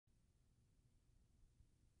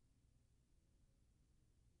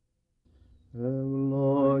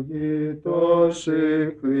Ευλογητός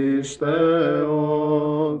η Χριστέ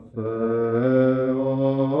ο Θεός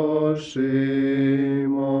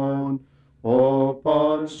ημών, ο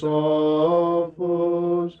πανσόφους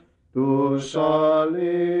τους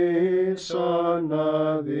αλείς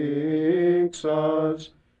αναδείξας,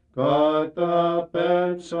 καταπέμψας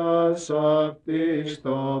αυτής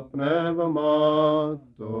το πνεύμα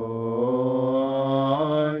το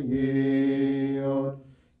Αγίον,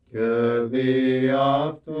 και δι'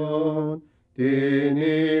 αυτόν την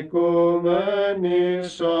οικουμένης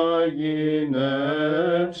αγινεύσας,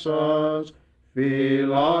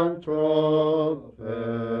 φιλανθρώπε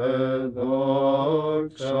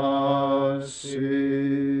δόξα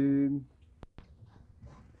σοι.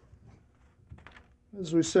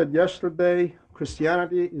 As we said yesterday,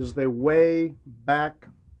 Christianity is the way back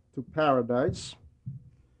to paradise.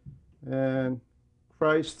 And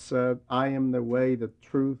Christ said, I am the way, the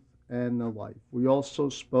truth, and the life. We also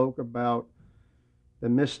spoke about the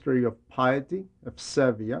mystery of piety,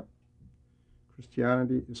 Eusebia.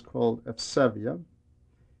 Christianity is called Eusebia.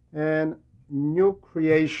 And new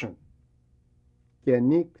creation,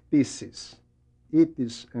 καινή κτίσης.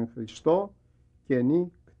 Ήτης εν Χριστώ,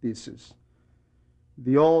 καινή κτίσης.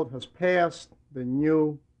 The old has passed, the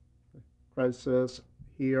new, Christ says,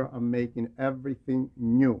 here I'm making everything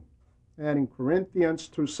new. And in Corinthians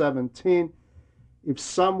 2:17, if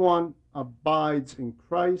someone abides in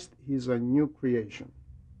Christ, he's a new creation.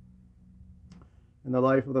 And the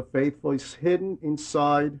life of the faithful is hidden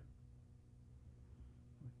inside.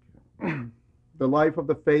 The life of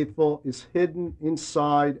the faithful is hidden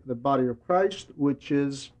inside the body of Christ, which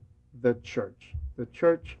is the church. The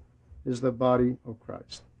church is the body of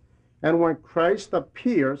Christ. And when Christ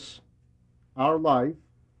appears, our life,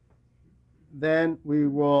 then we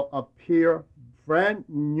will appear brand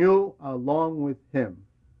new along with him.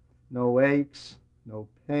 No aches, no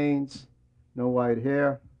pains, no white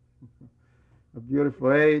hair, a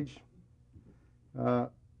beautiful age.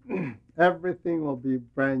 Everything will be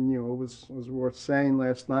brand new. It was, as we were saying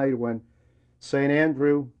last night, when St.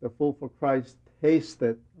 Andrew, the fool for Christ,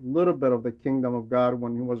 tasted a little bit of the kingdom of God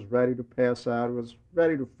when he was ready to pass out. He was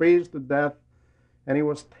ready to freeze to death. And he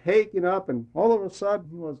was taken up, and all of a sudden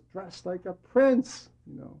he was dressed like a prince,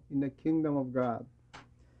 in the kingdom of God.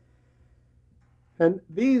 And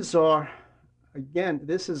these are, again,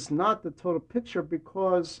 this is not the total picture,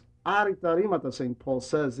 because aritarimata, St. Paul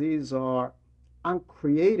says, these are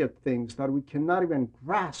uncreated things that we cannot even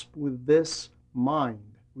grasp with this mind.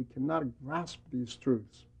 We cannot grasp these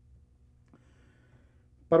truths.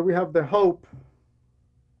 But we have the hope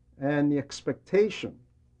and the expectation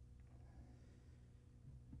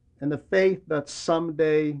and the faith that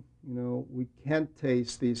someday, we can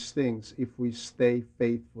taste these things if we stay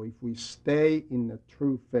faithful, if we stay in the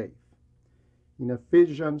true faith. In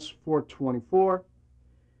Ephesians 4:24,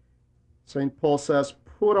 St. Paul says,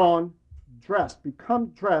 put on, become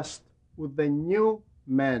dressed with the new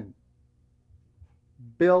men,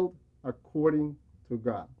 built according to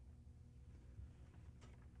God.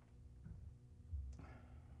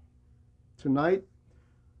 Tonight,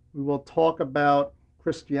 we will talk about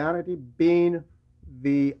Christianity being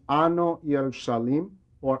the Ano Jerusalem,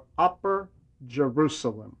 or Upper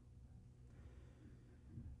Jerusalem.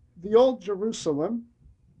 The old Jerusalem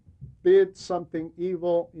did something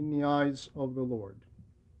evil in the eyes of the Lord.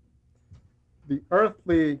 The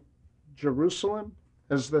earthly Jerusalem,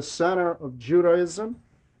 as the center of Judaism,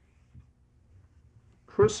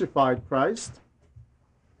 crucified Christ,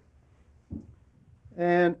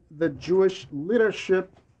 and the Jewish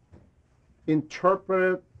leadership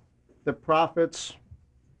interpreted the prophets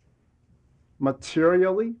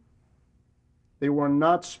materially. They were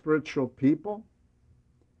not spiritual people.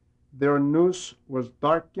 Their nous was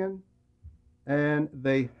darkened, and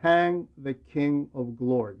they hanged the King of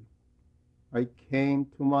Glory. I came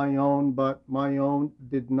to my own, but my own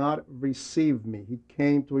did not receive me. He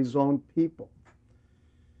came to his own people.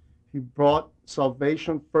 He brought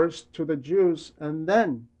salvation first to the Jews, and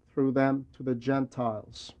then through them to the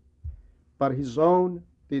Gentiles. But his own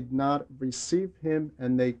did not receive him,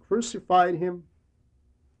 and they crucified him.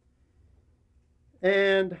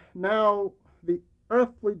 And now the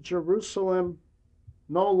earthly Jerusalem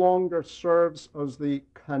no longer serves as the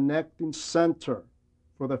connecting center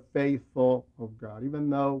for the faithful of God. Even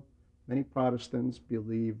though many Protestants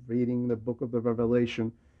believe, reading the book of the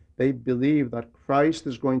Revelation, they believe that Christ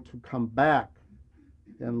is going to come back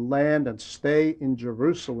and land and stay in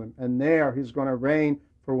Jerusalem, and there he's going to reign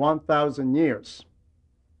for 1,000 years.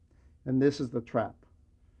 And this is the trap,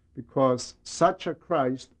 because such a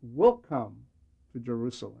Christ will come to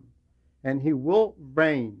Jerusalem, and he will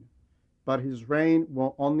reign but his reign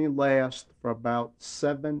will only last for about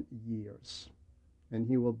 7 years, and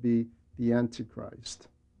he will be the Antichrist,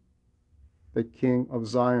 the king of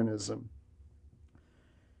Zionism.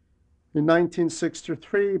 In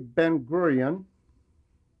 1963, Ben-Gurion,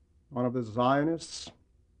 one of the Zionists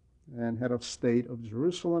and head of state of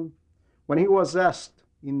Jerusalem, when he was asked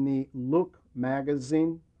in the Look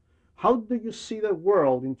magazine, how do you see the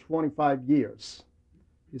world in 25 years?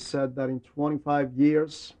 He said that in 25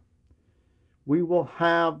 years, we will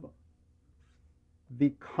have the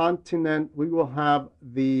continent, we will have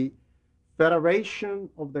the Federation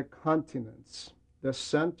of the Continents. The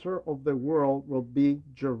center of the world will be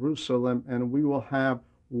Jerusalem, and we will have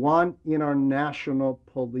one international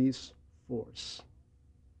police force.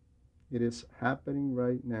 It is happening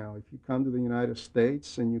right now. If you come to the United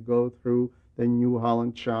States and you go through the New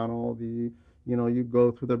Holland Channel, you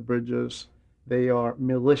go through the bridges, they are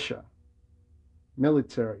militia,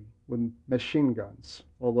 military with machine guns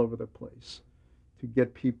all over the place to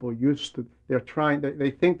get people used to.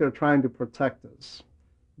 They think they're trying to protect us,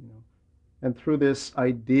 And through this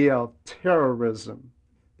idea of terrorism,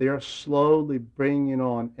 they are slowly bringing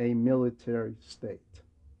on a military state.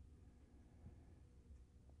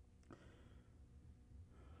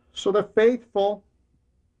 So the faithful,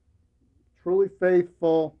 truly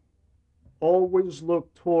faithful, always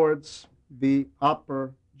look towards the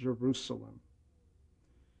upper Jerusalem.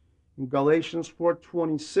 In Galatians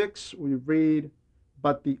 4:26, we read,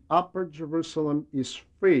 "But the upper Jerusalem is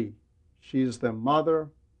free. She is the mother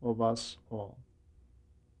of us all."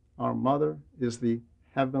 Our mother is the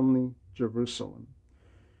heavenly Jerusalem.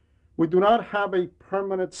 We do not have a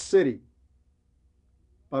permanent city,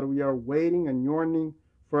 but we are waiting and yearning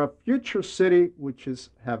for a future city, which is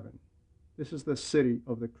heaven. This is the city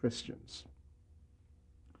of the Christians.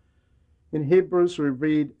 In Hebrews, we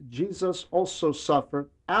read, Jesus also suffered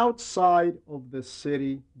outside of the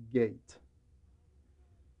city gate.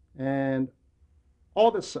 And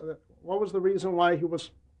what was the reason why he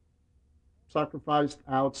was sacrificed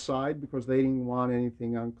outside? Because they didn't want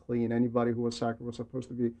anything unclean. Anybody who was sacrificed was supposed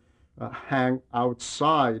to be hang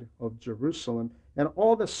outside of Jerusalem. And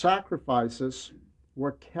all the sacrifices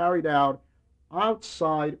were carried out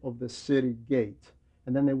outside of the city gate.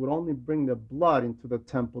 And then they would only bring the blood into the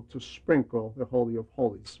temple to sprinkle the Holy of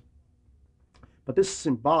Holies. But this is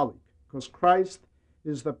symbolic, because Christ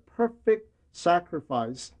is the perfect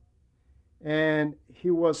sacrifice, and he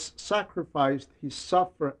was sacrificed, he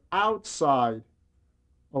suffered outside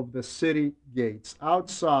of the city gates,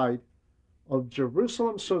 outside of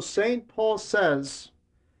Jerusalem. So St. Paul says,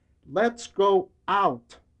 let's go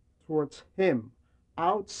out towards him,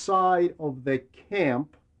 outside of the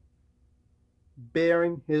camp,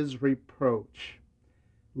 bearing his reproach.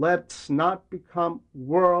 Let's not become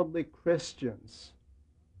worldly Christians.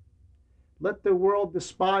 Let the world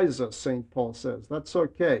despise us, St. Paul says. That's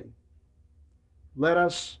okay. Let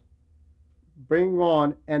us bring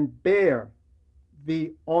on and bear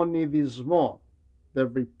the onivismo, the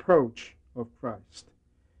reproach of Christ,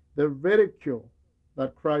 the ridicule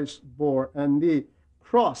that Christ bore, and the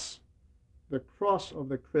cross of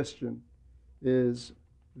the Christian is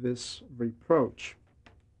this reproach.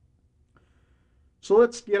 So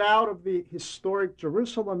let's get out of the historic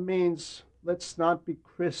Jerusalem means let's not be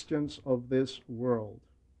Christians of this world,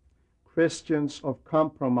 Christians of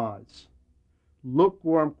compromise,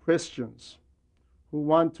 lukewarm Christians who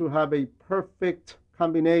want to have a perfect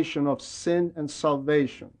combination of sin and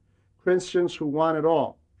salvation, Christians who want it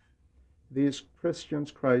all. These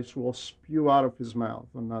Christians Christ will spew out of his mouth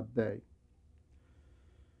on that day.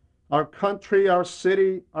 Our country, our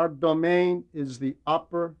city, our domain is the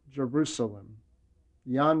upper Jerusalem,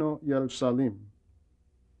 Llano Jerusalem,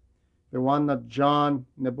 the one that John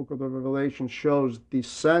in the book of the Revelation shows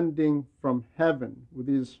descending from heaven with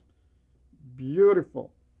his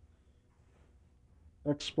beautiful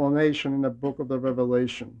explanation in the book of the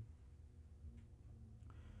Revelation.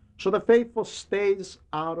 So the faithful stays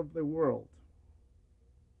out of the world.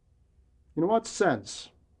 In what sense?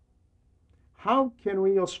 How can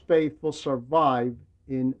we as faithful survive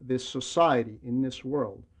in this society, in this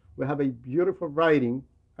world? We have a beautiful writing,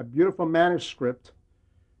 a beautiful manuscript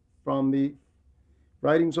from the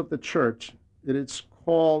writings of the church. It is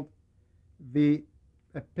called the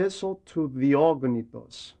Epistle to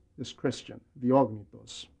Diognetos, this Christian,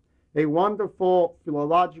 Diognetos. A wonderful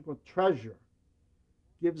philological treasure,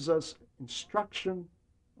 gives us instruction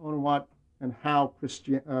on what and how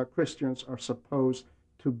Christians are supposed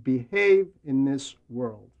to behave in this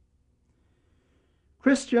world.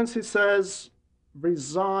 Christians, he says,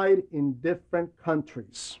 reside in different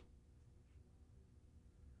countries.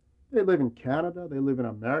 They live in Canada, they live in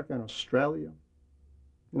America and Australia,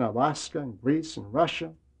 in Alaska and Greece and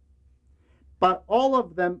Russia. But all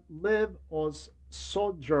of them live as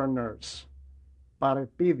sojourners.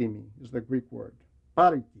 Parepidimi is the Greek word.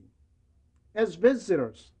 Pariki. As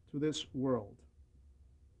visitors to this world.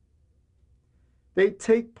 They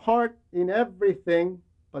take part in everything,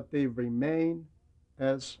 but they remain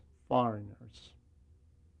as foreigners.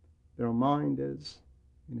 Their mind is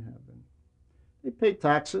in heaven. They pay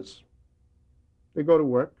taxes. They go to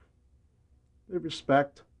work. They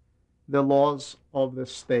respect the laws of the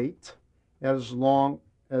state as long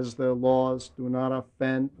as the laws do not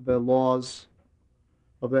offend the laws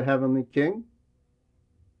of the heavenly King.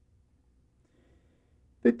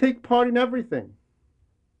 They take part in everything.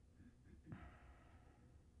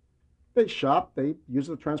 They shop, they use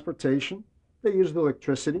the transportation, they use the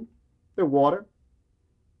electricity, the water.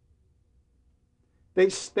 They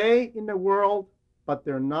stay in the world, but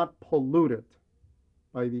they're not polluted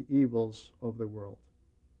by the evils of the world.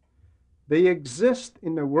 They exist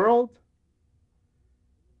in the world,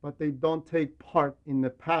 but they don't take part in the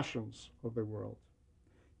passions of the world.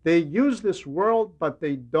 They use this world, but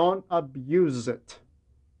they don't abuse it.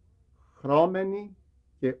 Chromeni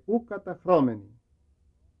ke ukata chromeni.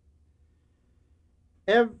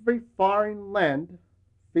 Every foreign land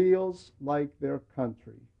feels like their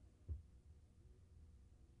country.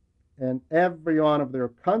 And every one of their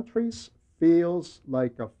countries feels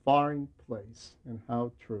like a foreign place. And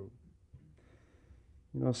how true.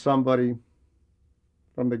 You know, somebody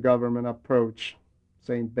from the government approached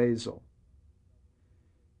St. Basil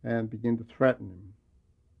and began to threaten him.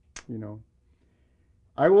 You know,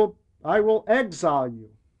 I will exile you.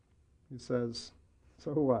 He says,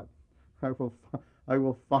 so what? I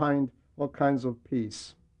will find all kinds of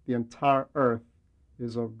peace. The entire earth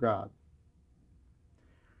is of God.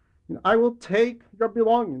 You know, I will take your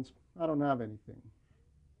belongings. I don't have anything.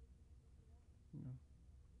 You know,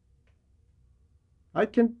 I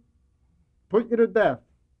can put you to death.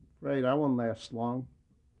 Right, I won't last long.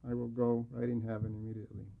 I will go right in heaven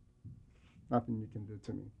immediately. Nothing you can do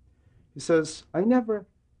to me. He says, I never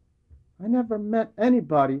met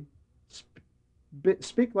anybody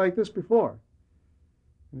speak like this before.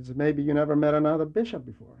 He said, maybe you never met another bishop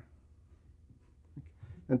before.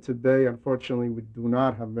 And today, unfortunately, we do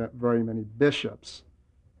not have very many bishops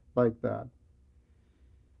like that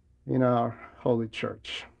in our holy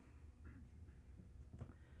church.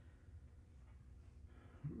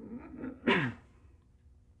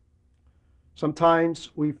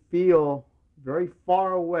 Sometimes we feel very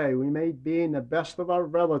far away. We may be in the best of our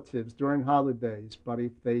relatives during holidays, but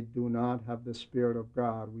if they do not have the Spirit of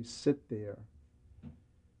God, we sit there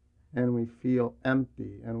and we feel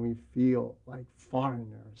empty and we feel like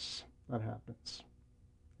foreigners. That happens.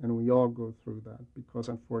 And we all go through that because,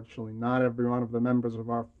 unfortunately, not every one of the members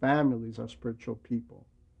of our families are spiritual people.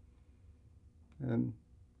 And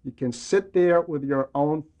you can sit there with your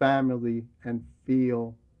own family and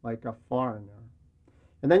feel like a foreigner.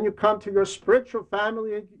 And then you come to your spiritual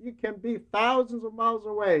family and you can be thousands of miles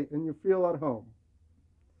away and you feel at home.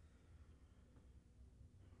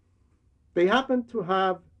 They happen to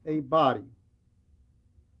have a body.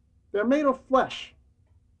 They're made of flesh,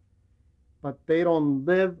 but they don't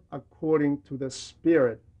live according to the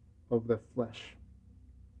spirit of the flesh.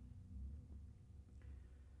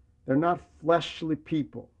 They're not fleshly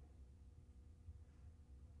people.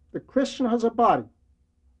 The Christian has a body,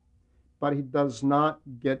 but he does not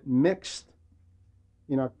get mixed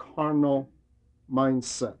in a carnal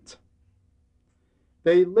mindset.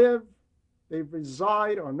 They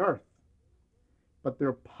reside on earth, but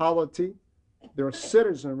their polity, their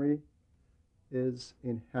citizenry is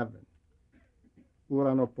in heaven.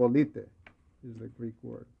 Uranopolite is the Greek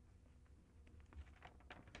word.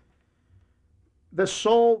 The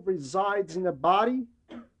soul resides in the body,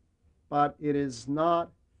 but it is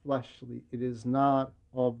not fleshly. It is not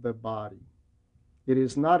of the body. It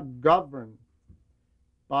is not governed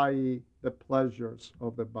by the pleasures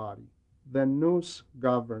of the body. The nous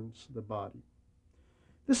governs the body.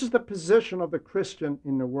 This is the position of the Christian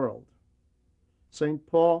in the world. St.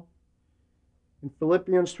 Paul in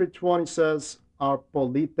Philippians 3:20 says, our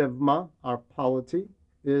politevma, our polity,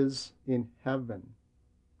 is in heaven.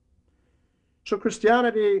 So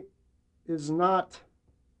Christianity is not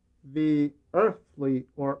the earthly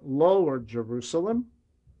or lower Jerusalem,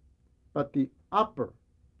 but the upper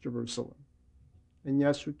Jerusalem. And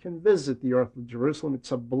yes, we can visit the earthly Jerusalem.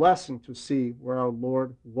 It's a blessing to see where our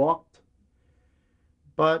Lord walked.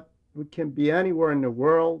 But we can be anywhere in the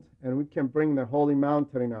world, and we can bring the holy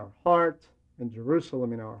mountain in our heart, and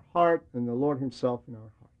Jerusalem in our heart, and the Lord himself in our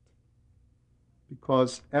heart.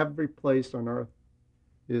 because every place on earth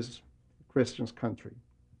is a Christian's country.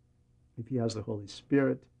 If he has the Holy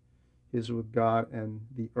Spirit, he is with God, and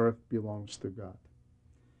the earth belongs to God.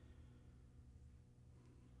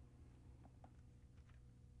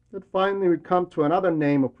 And finally, we come to another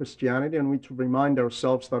name of Christianity, and we need to remind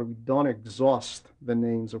ourselves that we don't exhaust the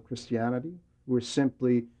names of Christianity. We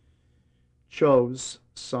simply chose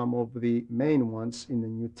some of the main ones in the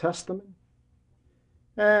New Testament.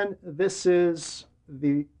 And this is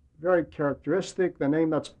the very characteristic, the name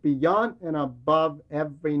that's beyond and above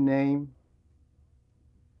every name,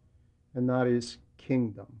 and that is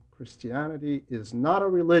kingdom. Christianity is not a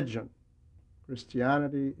religion.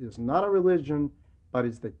 Christianity is not a religion, but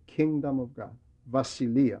is the kingdom of God,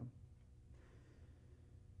 Basileia.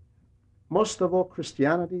 Most of all,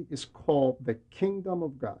 Christianity is called the kingdom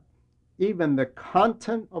of God. Even the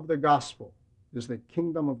content of the gospel is the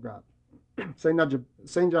kingdom of God.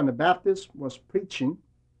 St. John the Baptist was preaching,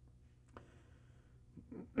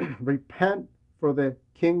 repent, for the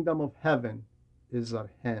kingdom of heaven is at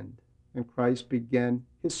hand. And Christ began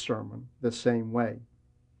his sermon the same way.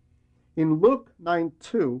 In Luke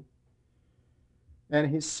 9:2, and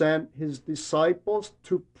he sent his disciples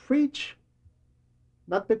to preach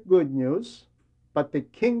not the good news, but the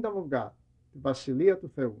kingdom of God, Basileia to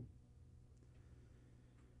Theou.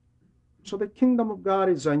 So the kingdom of God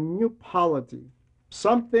is a new polity,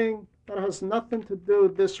 something that has nothing to do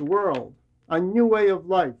with this world, a new way of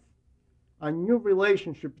life, a new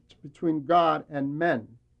relationship between God and men,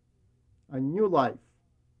 a new life.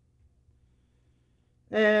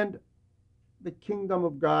 And the kingdom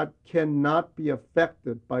of God cannot be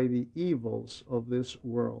affected by the evils of this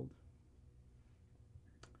world.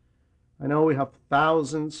 I know we have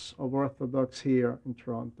thousands of Orthodox here in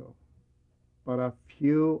Toronto, but a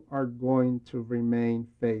few are going to remain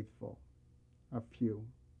faithful. A few.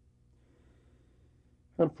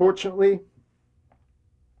 Unfortunately,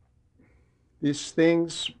 these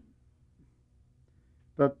things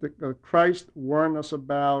that Christ warned us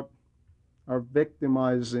about are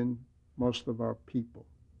victimizing most of our people.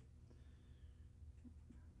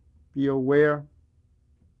 Be aware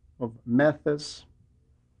of Matthias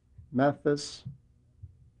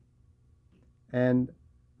and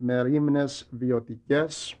Merimnes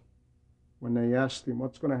Viotikes, when they asked him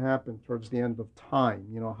what's going to happen towards the end of time.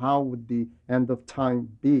 How would the end of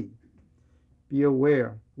time be? Be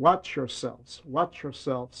aware. Watch yourselves,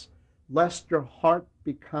 lest your heart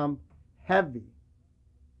become heavy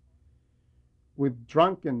with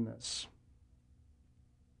drunkenness,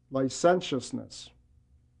 licentiousness,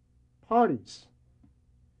 parties,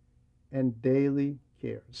 and daily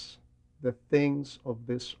cares, the things of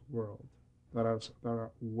this world that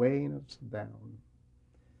are weighing us down,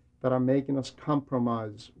 that are making us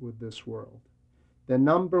compromise with this world. The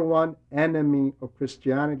number one enemy of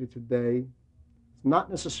Christianity today is not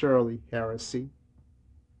necessarily heresy,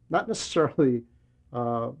 not necessarily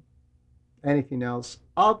anything else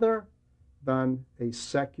other than a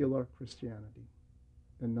secular Christianity.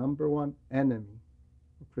 The number one enemy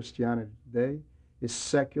of Christianity today is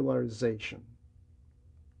secularization.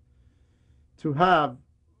 To have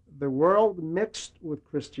the world mixed with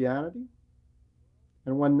Christianity,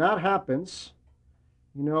 and when that happens,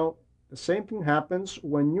 the same thing happens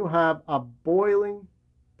when you have a boiling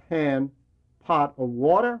pot of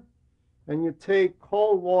water, and you take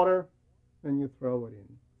cold water and you throw it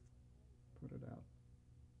in, put it out.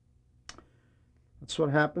 That's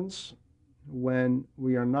what happens when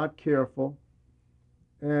we are not careful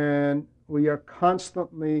and we are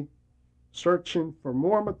constantly searching for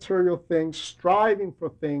more material things, striving for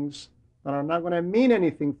things that are not going to mean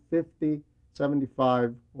anything 50,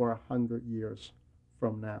 75, or 100 years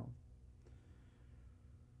from now.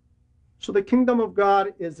 So the kingdom of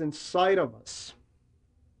God is inside of us.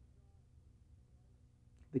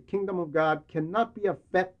 The kingdom of God cannot be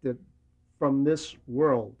affected from this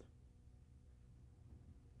world,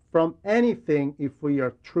 from anything, if we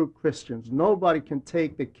are true Christians. Nobody can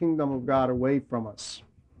take the kingdom of God away from us.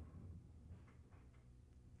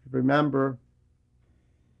 Remember,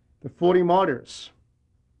 the 40 martyrs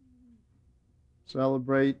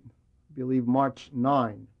celebrate, I believe, March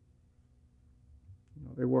 9.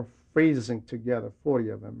 They were freezing together, 40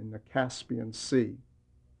 of them, in the Caspian Sea.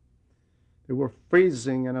 They were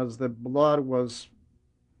freezing, and as the blood was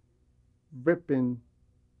ripping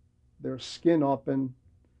their skin open,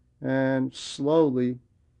 and slowly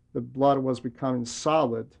the blood was becoming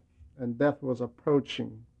solid, and death was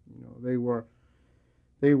approaching. They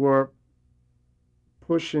were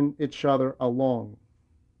pushing each other along.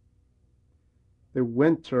 The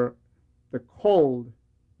winter, the cold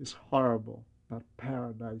is horrible, but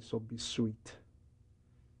paradise will be sweet.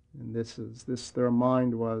 And their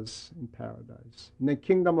mind was in paradise. In the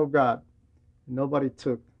kingdom of God, nobody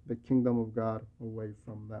took the kingdom of God away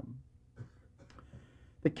from them.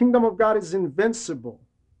 The kingdom of God is invincible.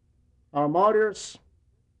 Our martyrs,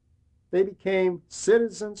 they became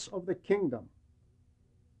citizens of the kingdom.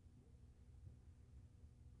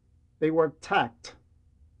 They were attacked.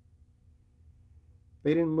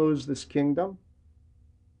 They didn't lose this kingdom.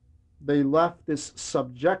 They left this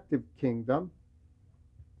subjective kingdom.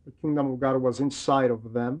 The kingdom of God was inside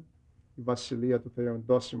of them. The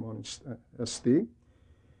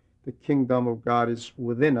kingdom of God is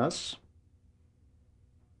within us.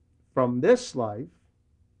 From this life.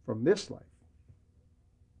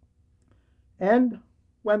 And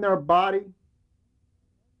when their body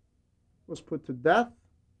was put to death,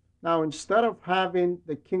 now instead of having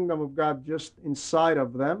the kingdom of God just inside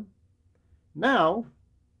of them, now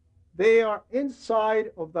they are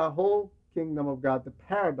inside of the whole kingdom of God, the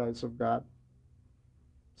paradise of God.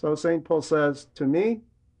 So St. Paul says, to me,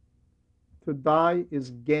 to die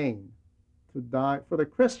is gain. To die, for the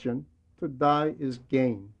Christian, to die is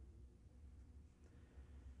gain.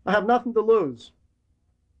 I have nothing to lose.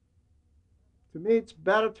 To me, it's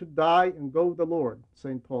better to die and go with the Lord,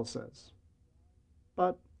 St. Paul says.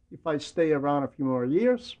 But if I stay around a few more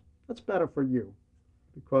years, that's better for you,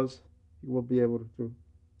 because you will be able to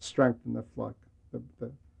strengthen the flock,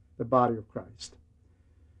 the body of Christ.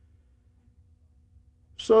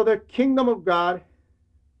 So the kingdom of God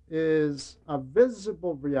is a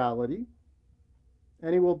visible reality,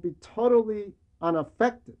 and it will be totally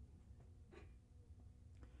unaffected.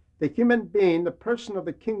 The human being, the person of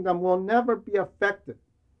the kingdom, will never be affected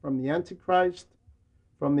from the Antichrist,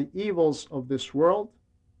 from the evils of this world,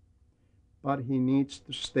 but he needs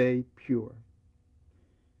to stay pure.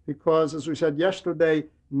 Because, as we said yesterday,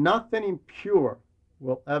 nothing impure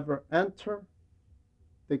will ever enter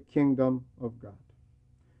the kingdom of God,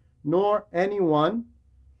 nor anyone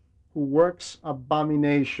who works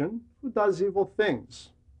abomination, who does evil things,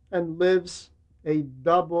 and lives a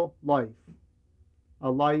double life, a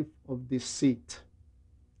life of deceit.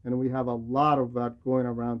 And we have a lot of that going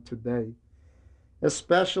around today,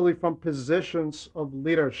 especially from positions of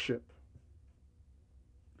leadership.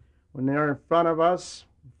 When they're in front of us,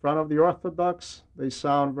 in front of the Orthodox, they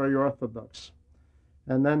sound very Orthodox.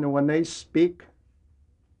 And then when they speak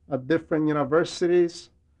at different universities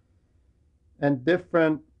and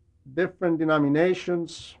different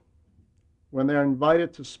denominations, when they're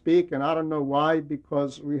invited to speak, and I don't know why,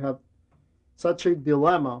 because we have such a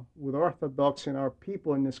dilemma with Orthodox and our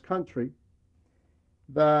people in this country,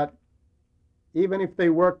 that even if they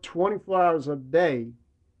work 24 hours a day,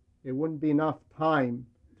 it wouldn't be enough time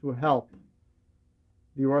to help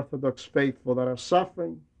the Orthodox faithful that are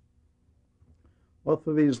suffering. Both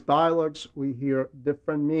of these dialogues, we hear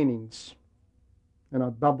different meanings and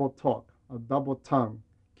a double talk, a double tongue,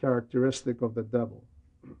 characteristic of the devil.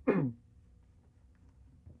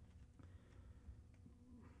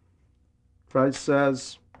 Christ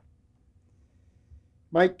says,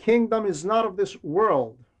 my kingdom is not of this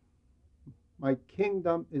world. My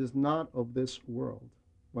kingdom is not of this world.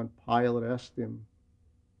 When Pilate asked him,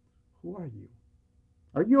 who are you?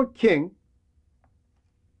 Are you a king?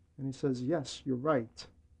 And he says, yes, you're right.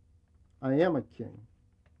 I am a king.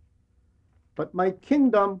 But my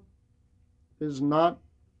kingdom is not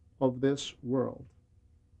of this world.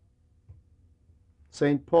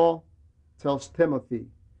 St. Paul tells Timothy,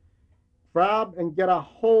 grab and get a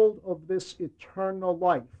hold of this eternal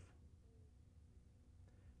life.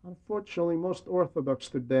 Unfortunately, most Orthodox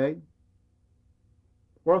today,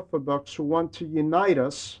 Orthodox who want to unite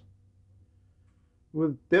us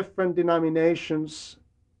with different denominations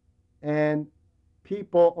and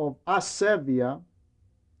people of Asevia,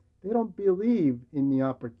 they don't believe in the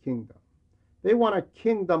upper kingdom. They want a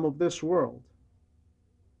kingdom of this world.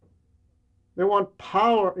 They want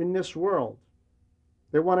power in this world.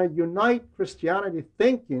 They want to unite Christianity,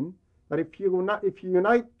 thinking that if you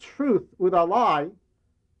unite truth with a lie,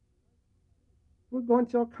 we're going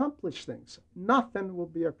to accomplish things. Nothing will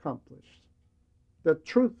be accomplished. The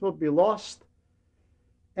truth will be lost,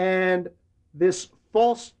 and this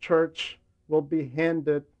false church will be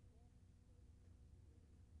handed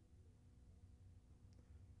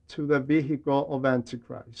to the vehicle of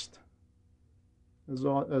Antichrist.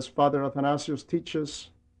 As Father Athanasius teaches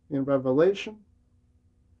in Revelation,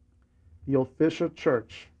 the official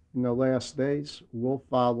church in the last days will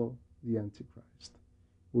follow the Antichrist.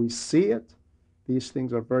 We see it. These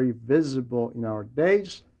things are very visible in our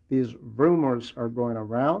days. These rumors are going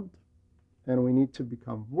around, and we need to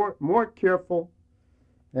become more careful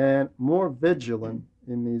and more vigilant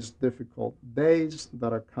in these difficult days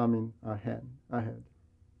that are coming ahead.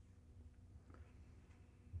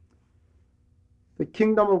 The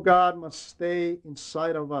kingdom of God must stay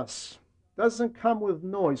inside of us. It doesn't come with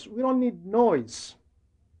noise. We don't need noise.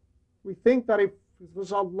 We think that if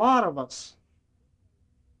there's a lot of us,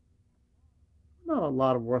 not a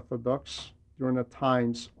lot of Orthodox during the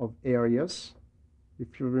times of Arius.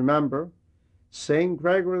 If you remember, St.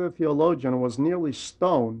 Gregory the theologian was nearly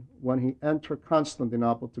stoned when he entered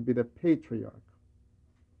Constantinople to be the patriarch.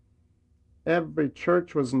 Every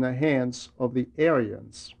church was in the hands of the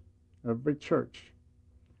Arians, every church.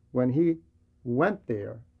 When he went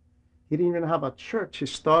there, he didn't even have a church. He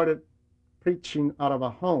started preaching out of a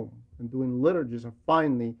home and doing liturgies, and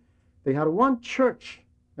finally they had one church,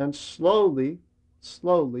 and slowly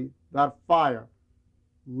that fire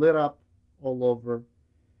lit up all over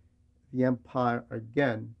the empire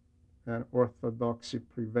again, and orthodoxy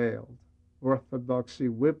prevailed. Orthodoxy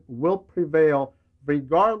will prevail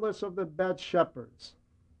regardless of the bad shepherds,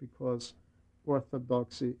 because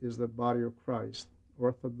orthodoxy is the body of Christ.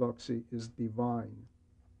 Orthodoxy is divine.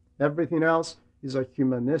 Everything else is a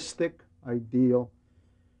humanistic ideal,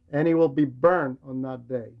 and it will be burned on that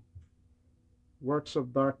day. Works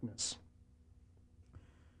of darkness.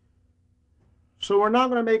 So we're not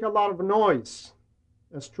going to make a lot of noise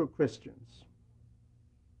as true Christians.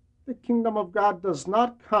 The kingdom of God does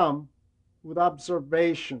not come with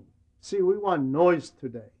observation. See, we want noise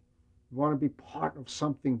today. We want to be part of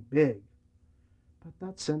something big. But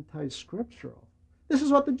that's anti-scriptural. This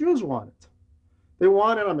is what the Jews wanted. They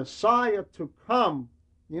wanted a Messiah to come,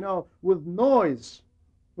 with noise,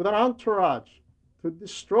 with an entourage, to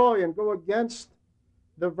destroy and go against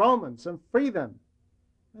the Romans and free them.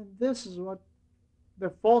 And this is what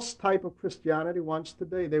the false type of Christianity wants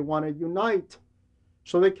today. They want to unite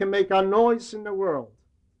so they can make a noise in the world.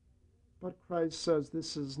 But Christ says,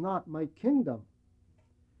 this is not my kingdom.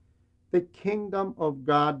 The kingdom of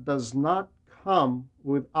God does not come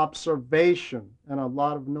with observation and a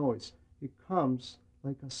lot of noise. It comes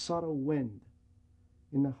like a subtle wind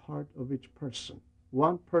in the heart of each person,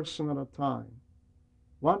 one person at a time.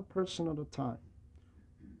 One person at a time.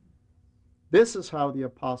 This is how the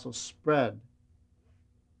apostles spread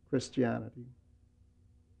Christianity.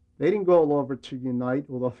 They didn't go all over to unite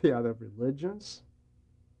with all the other religions.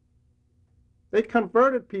 They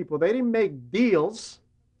converted people. They didn't make deals.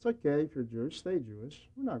 It's okay if you're Jewish, stay Jewish.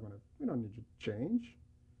 We don't need you to change.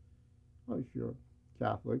 Well, if you're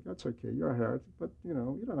Catholic, that's okay. You're a heretic, but you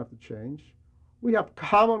don't have to change. We have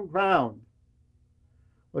common ground.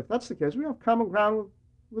 Well, if that's the case, we have common ground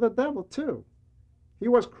with the devil too. He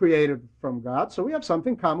was created from God, so we have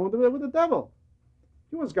something common with the devil.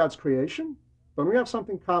 He was God's creation, but we have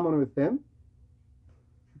something common with him.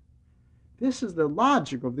 This is the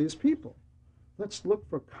logic of these people. Let's look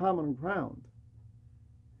for common ground.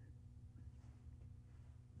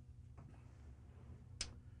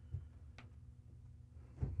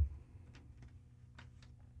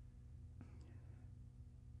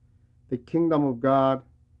 The kingdom of God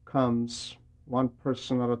comes one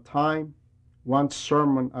person at a time, one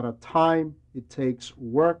sermon at a time. It takes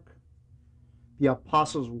work. The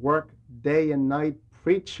apostles work day and night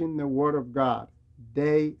preaching the word of God,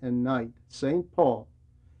 day and night. St. Paul,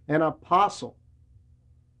 an apostle,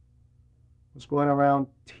 was going around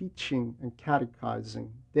teaching and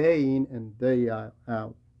catechizing day in and day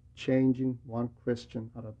out, changing one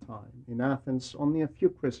Christian at a time. In Athens, only a few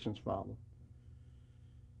Christians followed.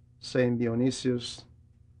 St. Dionysius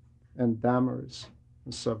and Damaris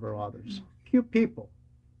and several others. Few people.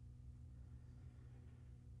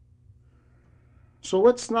 So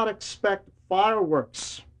let's not expect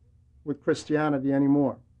fireworks with Christianity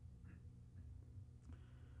anymore.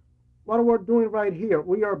 What we're doing right here,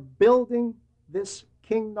 we are building this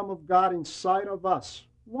kingdom of God inside of us,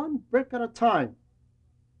 one brick at a time.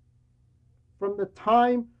 From the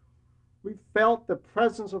time we felt the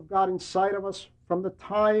presence of God inside of us, from the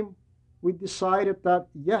time we decided that,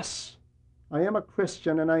 yes, I am a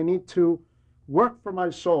Christian and I need to work for my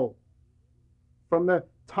soul. From the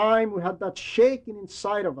time we had that shaking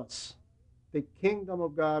inside of us, the kingdom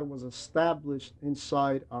of God was established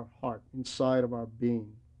inside our heart, inside of our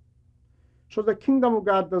being. So the kingdom of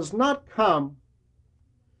God does not come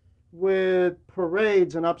with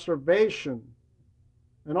parades and observation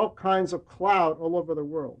and all kinds of cloud all over the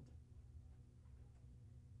world.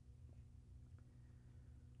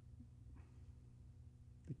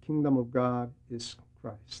 The kingdom of God is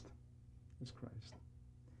Christ. Is Christ.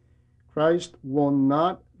 Christ will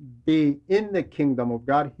not be in the kingdom of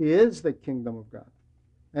God. He is the kingdom of God.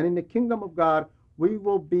 And in the kingdom of God, we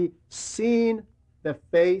will be seen the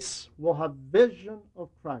face will have vision of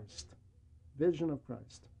Christ. Vision of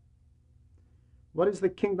Christ. What is the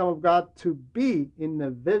kingdom of God? To be in the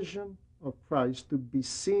vision of Christ, to be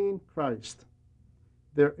seeing Christ.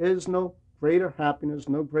 There is no greater happiness,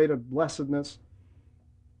 no greater blessedness.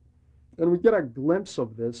 And we get a glimpse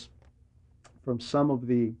of this from some of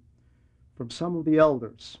the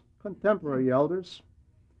elders, contemporary elders,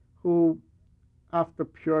 who, after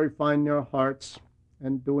purifying their hearts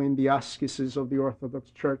and doing the ascesis of the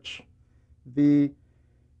Orthodox Church, the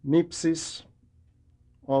nipsis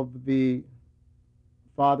of the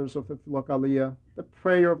fathers of the Philokalia, the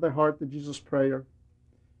prayer of the heart, the Jesus prayer,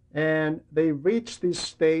 and they reach these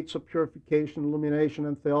states of purification, illumination,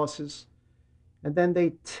 and theosis, and then they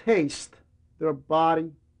taste their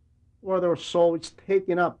body or their soul is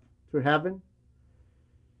taken up to heaven.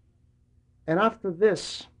 And after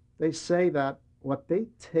this, they say that what they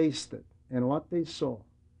tasted and what they saw,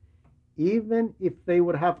 even if they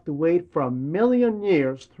would have to wait for 1,000,000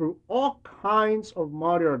 years through all kinds of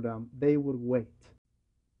martyrdom, they would wait.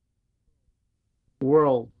 The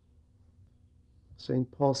world, St.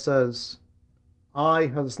 Paul says, eye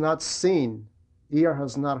has not seen, ear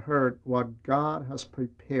has not heard what God has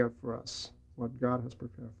prepared for us. What God has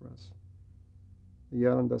prepared for us.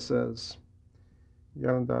 Yolanda says,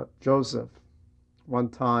 Joseph, one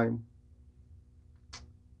time, I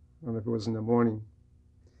don't know if it was in the morning,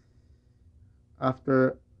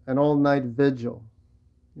 after an all-night vigil,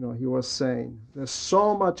 he was saying, there's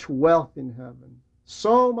so much wealth in heaven,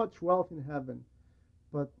 so much wealth in heaven,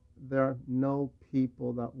 but there are no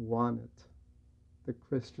people that want it. The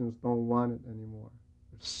Christians don't want it anymore.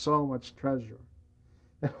 There's so much treasure.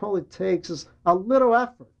 And all it takes is a little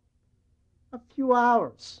effort, a few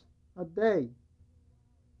hours a day,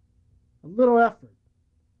 a little effort.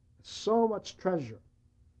 So much treasure.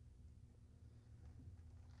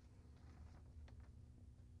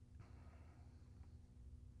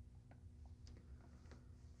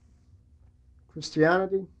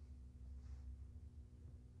 Christianity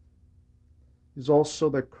is also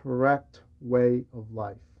the correct way of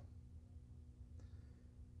life.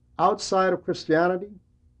 Outside of Christianity,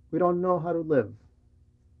 we don't know how to live.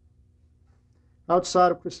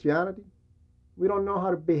 Outside of Christianity, we don't know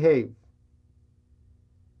how to behave.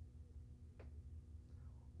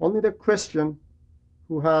 Only the Christian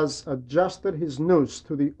who has adjusted his nous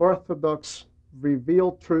to the orthodox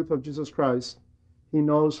revealed truth of Jesus Christ, he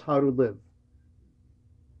knows how to live.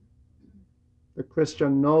 The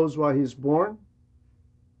Christian knows why he's born.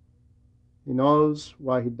 He knows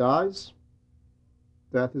why he dies.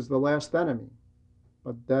 Death is the last enemy,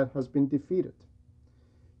 but death has been defeated.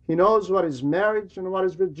 He knows what is marriage and what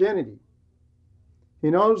is virginity. He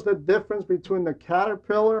knows the difference between the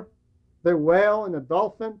caterpillar, the whale, and the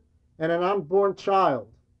dolphin, and an unborn child.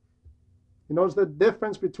 He knows the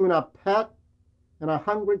difference between a pet and a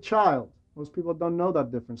hungry child. Most people don't know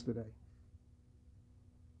that difference today.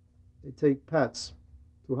 They take pets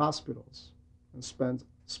to hospitals and spend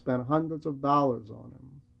hundreds of dollars on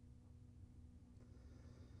them.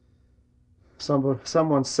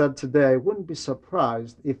 Someone said today, I wouldn't be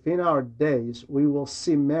surprised if in our days we will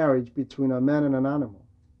see marriage between a man and an animal.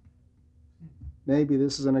 Maybe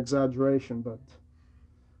this is an exaggeration, but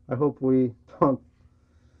I hope we don't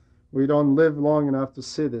live long enough to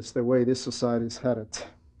see this the way this society is headed.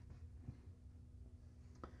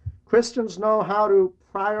 Christians know how to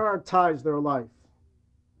prioritize their life.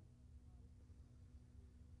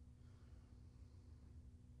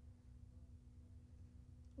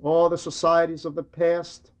 All the societies of the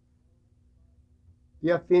past, the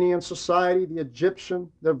Athenian society, the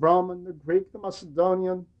Egyptian, the Roman, the Greek, the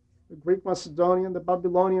Greek Macedonian, the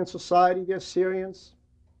Babylonian society, the Assyrians,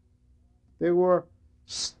 they were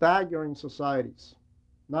staggering societies,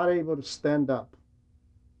 not able to stand up.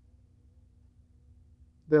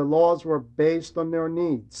 Their laws were based on their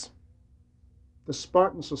needs. The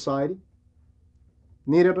Spartan society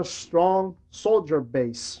needed a strong soldier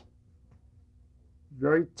base.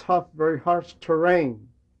 Very tough, very harsh terrain.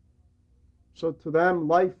 So to them,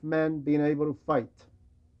 life meant being able to fight.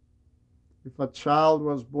 If a child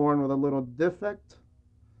was born with a little defect,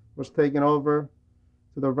 was taken over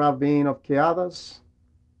to the ravine of Chiadas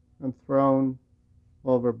and thrown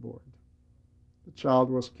overboard. The child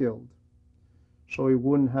was killed, so he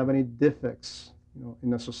wouldn't have any defects, in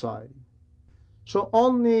the society. So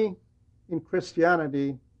only in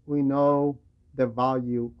Christianity we know the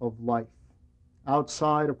value of life.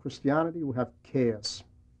 Outside of Christianity, we have chaos.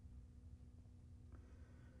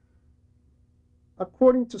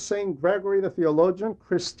 According to St. Gregory the theologian,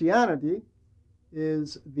 Christianity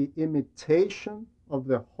is the imitation of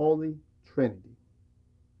the Holy Trinity.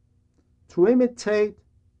 to imitate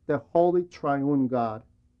the Holy Triune God.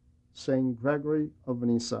 St. Gregory of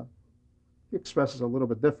Nyssa, he expresses a little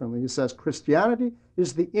bit differently. He says, Christianity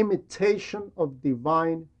is the imitation of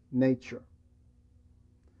divine nature.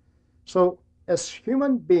 So, as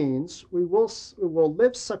human beings, we will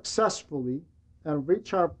live successfully and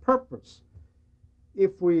reach our purpose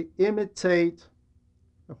if we imitate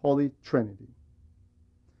the Holy Trinity.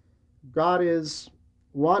 God is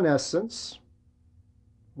one essence,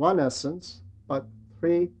 but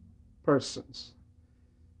three persons.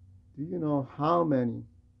 Do you know how many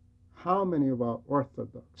of our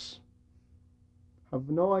Orthodox have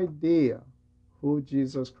no idea who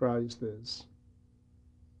Jesus Christ is?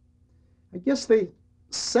 I guess they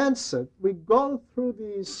sense it. We go through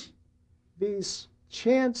these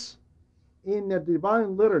chants in the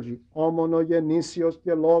divine liturgy, homonogenisios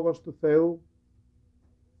και logos του Θεού,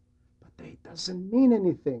 but it doesn't mean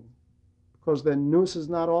anything because the noose is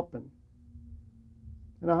not open.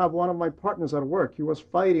 And I have one of my partners at work. He was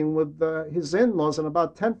fighting with his in-laws and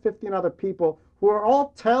about 10, 15 other people who are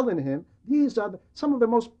all telling him, these are some of the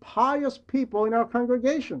most pious people in our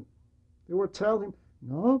congregation. They were telling him,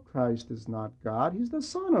 no, Christ is not God. He's the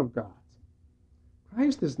Son of God.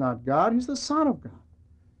 Christ is not God. He's the Son of God.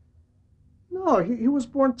 No, he was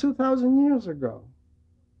born 2,000 years ago.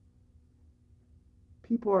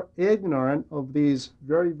 People are ignorant of these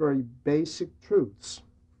very, very basic truths.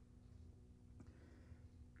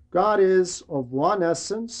 God is of one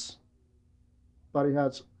essence, but he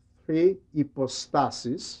has three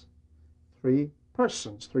hypostases, three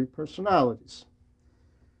persons, three personalities.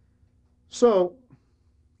 So,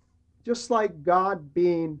 just like God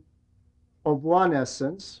being of one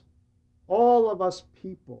essence, all of us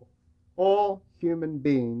people, all human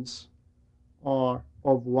beings are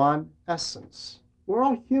of one essence. We're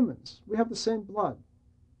all humans. We have the same blood.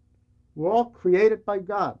 We're all created by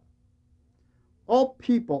God. All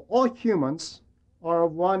people, all humans are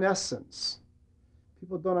of one essence.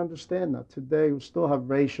 People don't understand that. Today we still have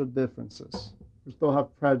racial differences. We still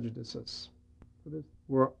have prejudices.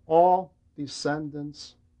 We're all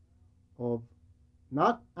descendants of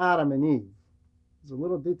not Adam and Eve. There's a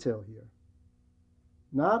little detail here.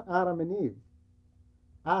 Not Adam and Eve.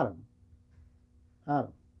 Adam.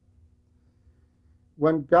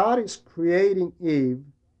 When God is creating Eve,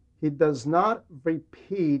 he does not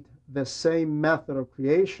repeat the same method of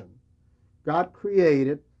creation. God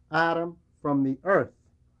created Adam from the earth.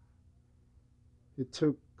 He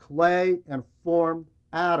took clay and formed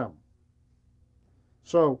Adam.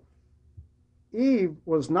 So Eve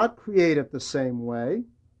was not created the same way.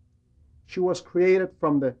 She was created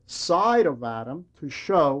from the side of Adam to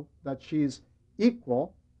show that she's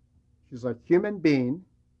equal. She's a human being.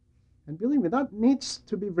 And believe me, that needs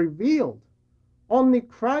to be revealed. Only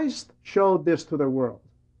Christ showed this to the world.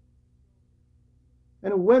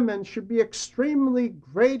 And women should be extremely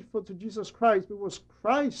grateful to Jesus Christ because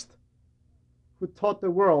Christ who taught the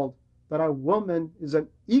world that a woman is an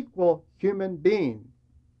equal human being.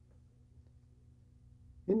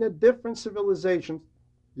 In the different civilizations,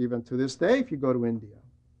 even to this day, if you go to India.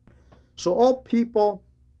 So all people,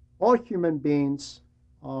 all human beings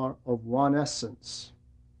are of one essence.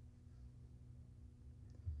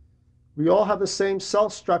 We all have the same cell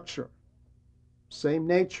structure, same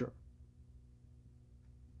nature.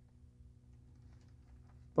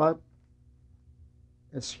 But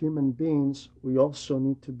as human beings, we also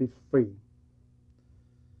need to be free.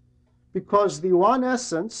 Because the one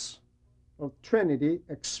essence of Trinity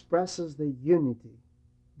expresses the unity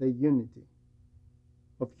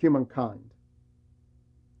of humankind.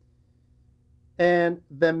 And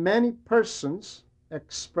the many persons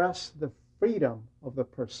express the freedom of the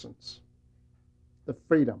persons. The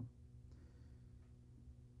freedom.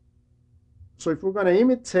 So if we're going to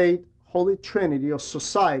imitate Holy Trinity or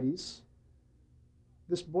societies,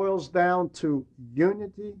 this boils down to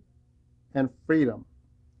unity and freedom.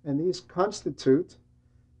 And these constitute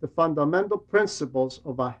the fundamental principles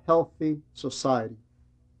of a healthy society,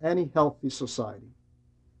 any healthy society.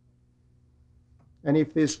 And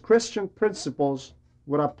if these Christian principles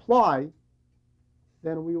would apply,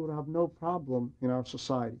 then we would have no problem in our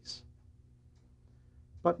societies.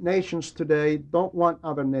 But nations today don't want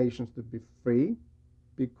other nations to be free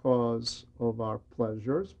because of our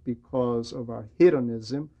pleasures, because of our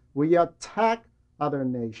hedonism. We attack other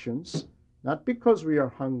nations, not because we are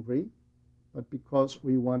hungry, but because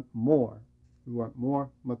we want more. We want more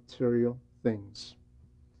material things.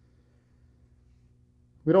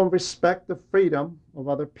 We don't respect the freedom of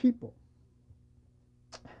other people.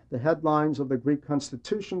 The headlines of the Greek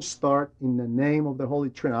Constitution start in the name of the Holy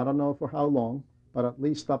Trinity. I don't know for how long, but at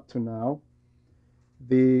least up to now.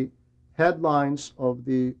 The headlines of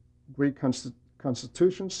the Greek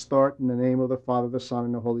Constitution start in the name of the Father, the Son,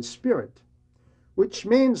 and the Holy Spirit, which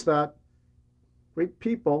means that Greek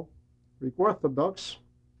people, Greek Orthodox,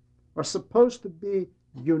 are supposed to be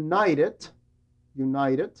united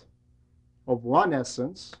of one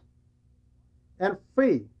essence and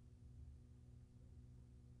free.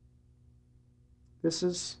 This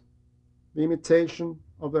is the imitation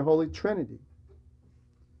of the Holy Trinity.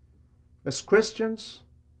 As Christians,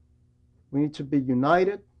 we need to be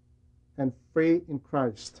united and free in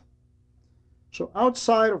Christ. So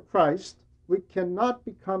outside of Christ, we cannot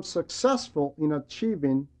become successful in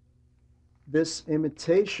achieving this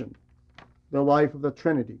imitation, the life of the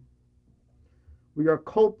Trinity. We are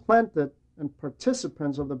co-planted and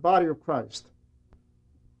participants of the body of Christ.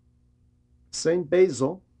 St.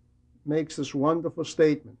 Basil makes this wonderful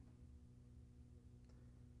statement.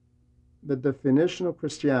 The definition of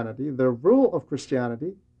Christianity, the rule of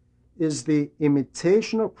Christianity, is the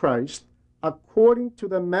imitation of Christ according to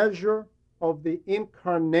the measure of the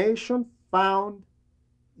incarnation found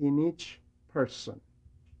in each person.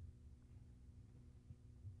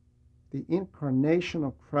 The incarnation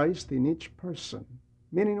of Christ in each person.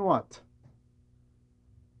 Meaning what?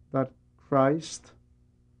 That Christ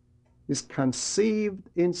is conceived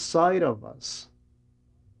inside of us.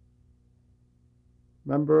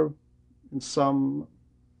 Remember in some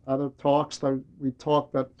other talks that we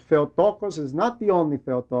talked that Theotokos is not the only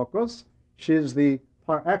Theotokos. She is the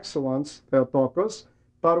par excellence Theotokos,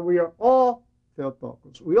 but we are all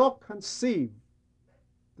Theotokos. We all conceive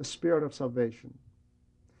the spirit of salvation.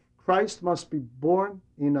 Christ must be born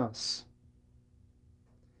in us.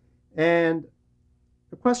 And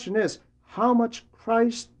the question is, how much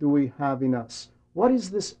Christ do we have in us? What is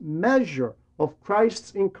this measure of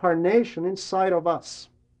Christ's incarnation inside of us?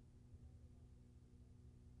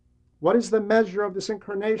 What is the measure of this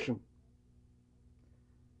incarnation?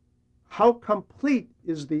 How complete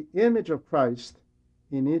is the image of Christ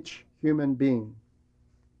in each human being?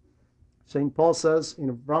 St. Paul says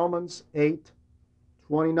in Romans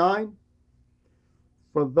 8:29,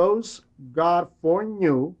 for those God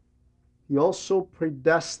foreknew, he also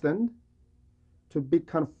predestined to be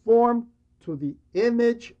conformed to the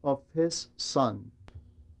image of his Son.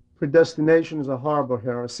 Predestination is a horrible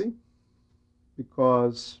heresy,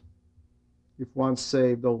 because if one's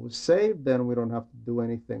saved, always saved, then we don't have to do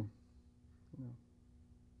anything.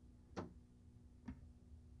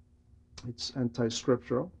 It's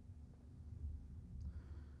anti-scriptural.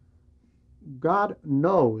 God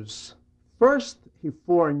knows. First, he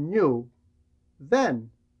foreknew,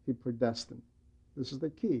 then he predestined. This is the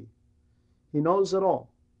key. He knows it all.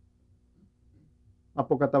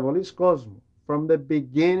 Αποκαταβολής κόσμου. From the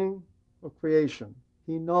beginning of creation,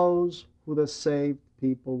 he knows who the saved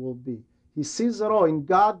people will be. He sees it all. In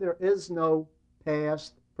God, there is no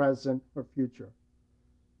past, present, or future.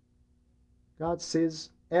 God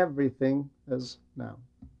sees everything as now,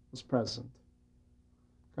 as present.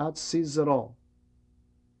 God sees it all.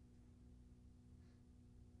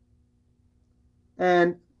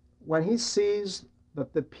 And when he sees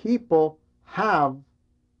that the people have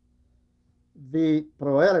the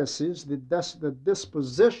proeresis, the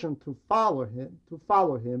disposition to follow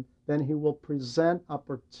him, then he will present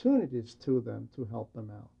opportunities to them to help them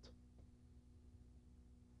out.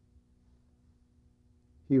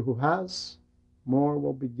 He who has, more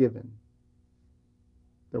will be given.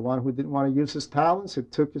 The one who didn't want to use his talents, he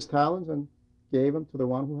took his talents and gave them to the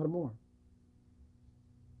one who had more.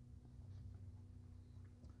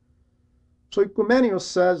 So Ecumenius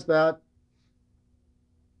says that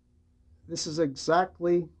this is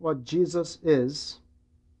exactly what Jesus is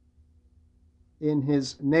in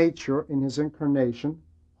his nature, in his incarnation,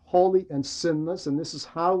 holy and sinless, and this is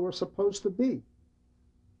how we're supposed to be.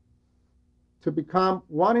 To become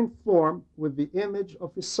one in form with the image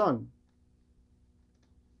of his Son.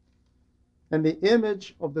 And the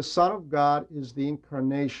image of the Son of God is the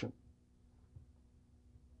incarnation.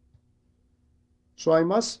 So I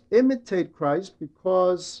must imitate Christ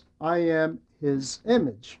because I am his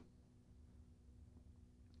image.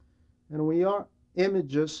 And we are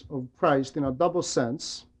images of Christ in a double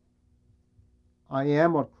sense. I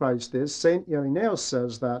am what Christ is. St. Irenaeus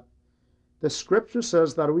says that the scripture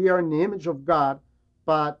says that we are in the image of God,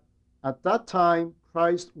 but at that time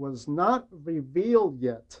Christ was not revealed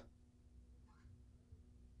yet.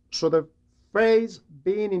 So the phrase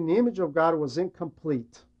being in the image of God was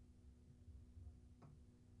incomplete.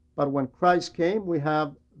 But when Christ came, we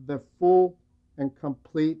have the full and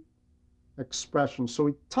complete expression. So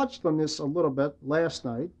we touched on this a little bit last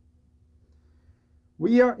night.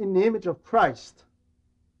 We are in the image of Christ,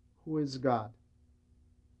 who is God.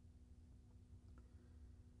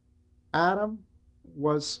 Adam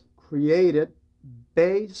was created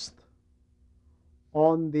based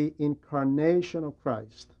on the incarnation of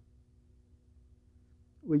Christ.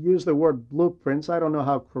 We use the word blueprints. I don't know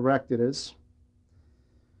how correct it is.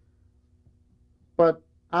 But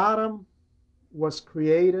Adam was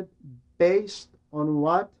created based on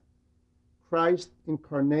what Christ's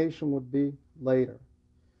incarnation would be later.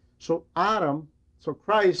 So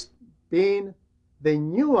Christ, being the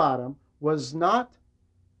new Adam, was not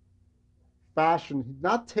fashioned, he did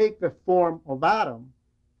not take the form of Adam,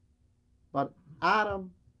 but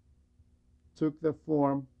Adam took the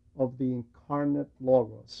form of the incarnate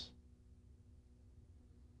Logos.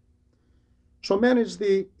 So man is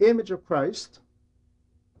the image of Christ,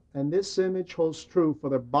 and this image holds true for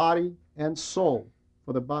the body and soul.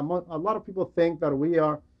 For the body, a lot of people think that we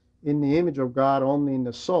are in the image of God only in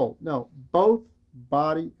the soul. No, both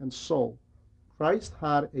body and soul. Christ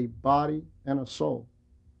had a body and a soul.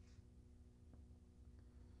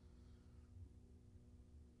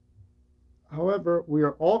 However, we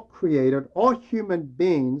are all created, all human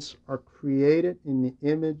beings are created in the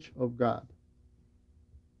image of God.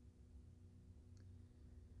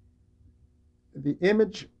 The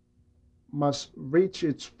image must reach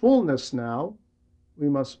its fullness now. We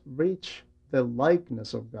must reach the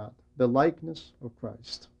likeness of God, the likeness of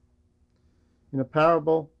Christ. In a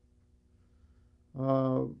parable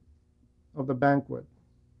of the banquet,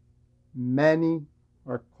 many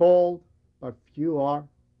are called, but few are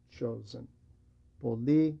chosen.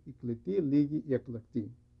 Poli, ikliti, ligi, eklekti.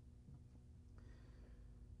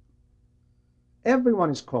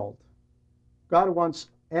 Everyone is called. God wants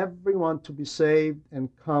everyone to be saved and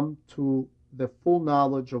come to the full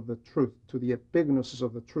knowledge of the truth, to the epignosis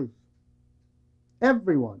of the truth.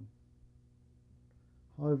 Everyone.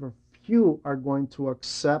 However, few are going to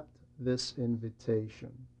accept this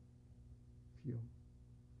invitation. Few.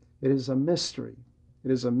 It is a mystery.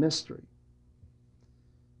 It is a mystery.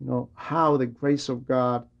 You know, how the grace of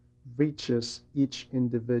God reaches each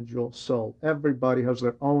individual soul. Everybody has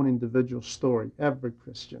their own individual story, every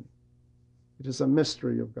Christian. It is a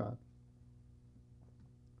mystery of God.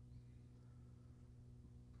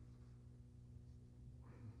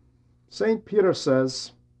 St. Peter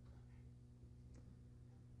says,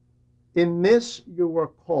 in this you were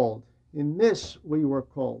called. In this we were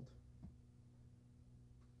called.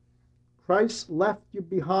 Christ left you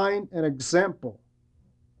behind an example.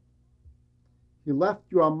 He left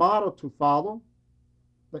you a model to follow,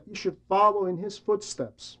 that you should follow in his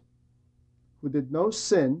footsteps, who did no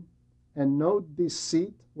sin, and no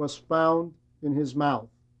deceit was found in his mouth.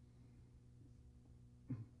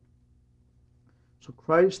 So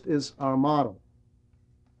Christ is our model.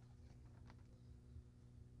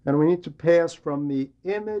 And we need to pass from the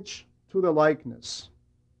image to the likeness,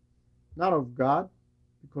 not of God,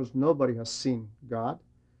 because nobody has seen God,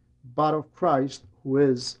 but of Christ, who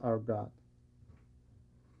is our God.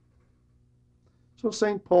 So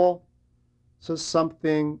St. Paul says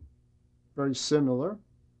something very similar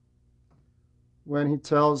when he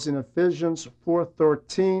tells in Ephesians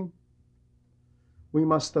 4:13, we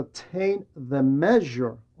must attain the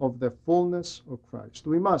measure of the fullness of Christ.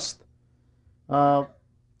 We must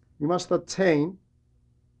attain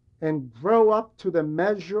and grow up to the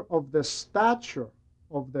measure of the stature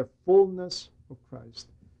of the fullness of Christ.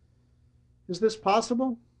 Is this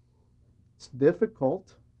possible? It's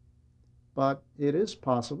difficult, but it is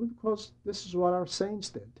possible because this is what our saints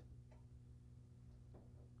did.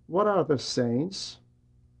 What are the saints?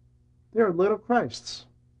 They are little Christs.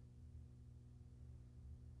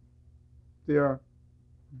 They are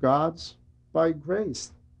God's by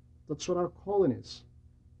grace. That's what our calling is.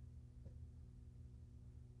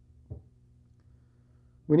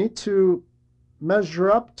 We need to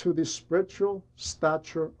measure up to the spiritual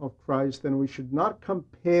stature of Christ, and we should not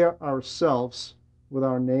compare ourselves with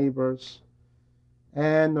our neighbors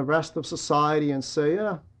and the rest of society and say,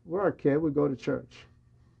 yeah, we're okay, we go to church.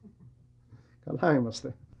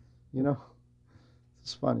 You know,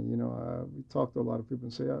 it's funny, you know, we talk to a lot of people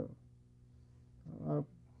and say,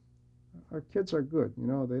 our kids are good, you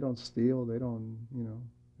know, they don't steal, they don't, you know,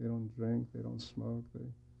 they don't drink, they don't smoke,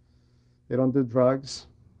 they don't do drugs,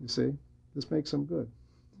 you see. This makes them good.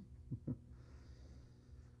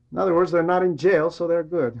 In other words, they're not in jail, so they're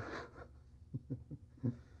good.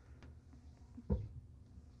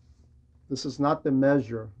 This is not the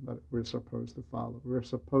measure that we're supposed to follow. We're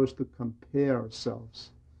supposed to compare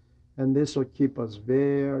ourselves. And this will keep us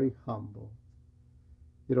very humble.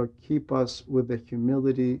 It'll keep us with the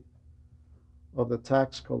humility of the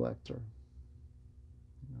tax collector.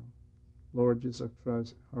 You know, Lord Jesus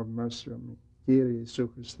Christ, have mercy on me. Kyrie Jesu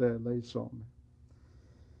Christe, eleison me.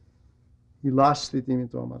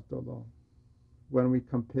 when we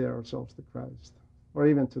compare ourselves to Christ, or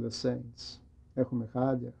even to the saints.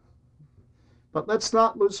 But let's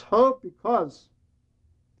not lose hope, because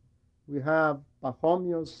we have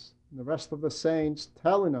Pachomius and the rest of the saints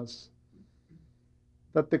telling us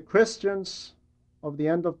that the Christians of the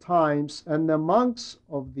end of times and the monks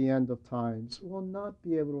of the end of times will not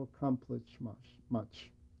be able to accomplish much.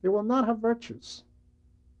 They will not have virtues,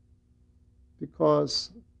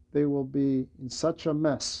 because they will be in such a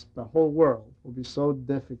mess. The whole world will be so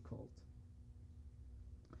difficult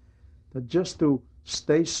that just to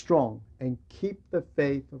stay strong and keep the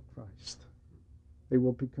faith of Christ, they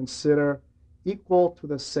will be considered equal to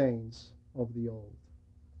the saints of the old.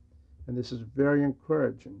 And this is very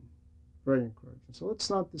encouraging, very encouraging. So let's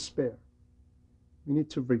not despair. We need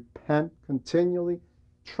to repent continually,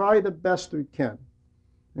 try the best we can,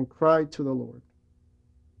 and cry to the Lord.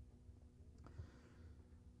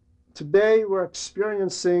 Today we're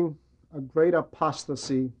experiencing a great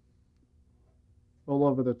apostasy all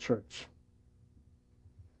over the church.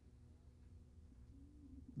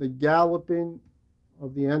 The galloping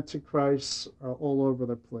of the Antichrists are all over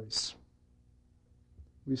the place.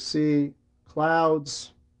 We see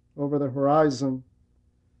clouds over the horizon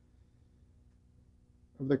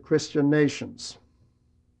of the Christian nations.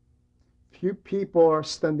 Few people are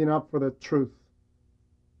standing up for the truth.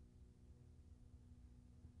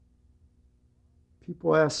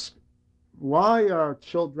 People ask, why are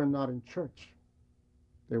children not in church?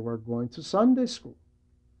 They were going to Sunday school.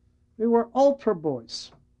 They were altar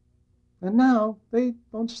boys. And now they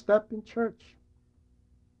don't step in church.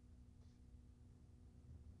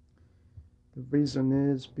 The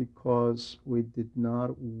reason is because we did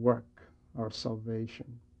not work our salvation.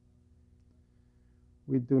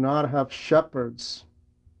 We do not have shepherds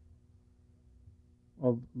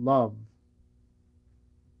of love.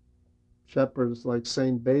 Shepherds like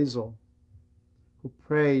Saint Basil, who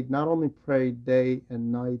prayed, not only prayed day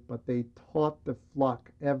and night, but they taught the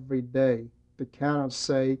flock every day. The canons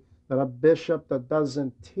say that a bishop that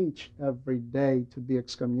doesn't teach every day to be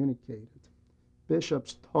excommunicated.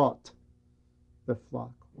 Bishops taught the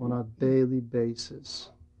flock on a daily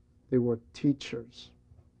basis. They were teachers.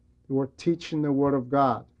 They were teaching the Word of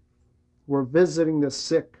God. They were visiting the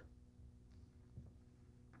sick,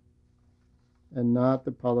 and not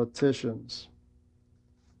the politicians,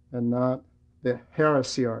 and not the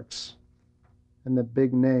heresiarchs and the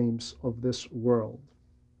big names of this world.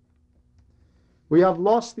 We have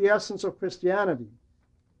lost the essence of Christianity.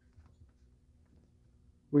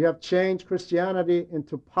 We have changed Christianity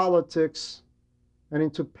into politics and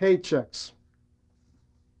into paychecks.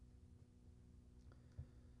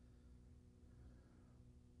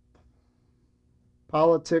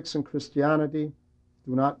 Politics and Christianity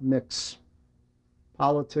do not mix.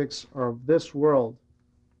 Politics are of this world.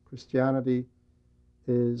 Christianity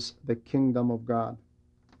is the kingdom of God.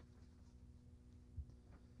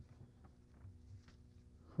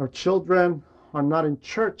 Our children are not in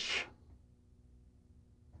church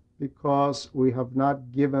because we have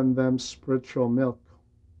not given them spiritual milk.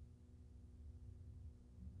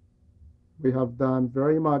 We have done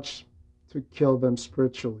very much to kill them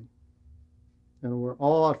spiritually, and we're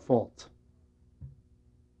all at fault.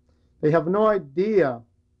 They have no idea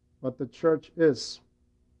what the church is.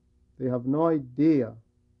 They have no idea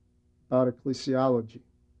about ecclesiology.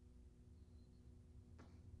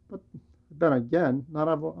 But then again, not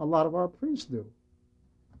a lot of our priests do.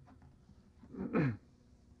 The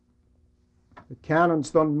canons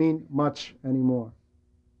don't mean much anymore,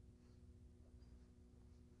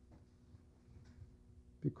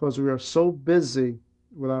 because we are so busy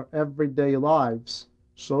with our everyday lives,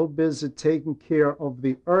 so busy taking care of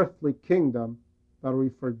the earthly kingdom, that we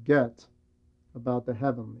forget about the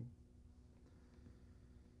heavenly.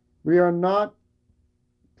 We are not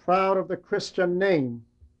proud of the Christian name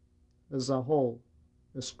as a whole.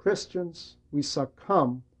 As Christians, we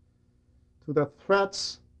succumb to the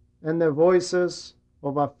threats and the voices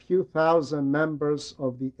of a few thousand members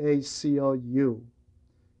of the ACLU.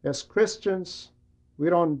 As Christians,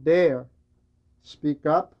 we don't dare speak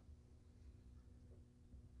up.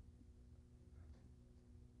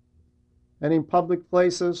 And in public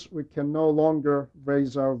places, we can no longer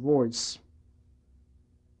raise our voice.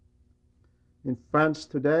 In France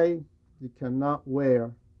today, you cannot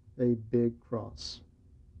wear a big cross.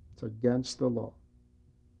 It's against the law.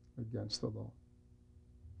 Against the law.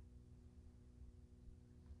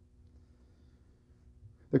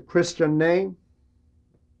 The Christian name,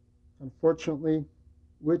 unfortunately,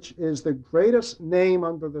 which is the greatest name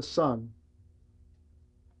under the sun,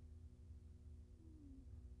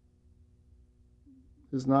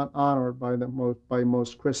 is not honored by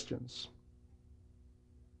most Christians.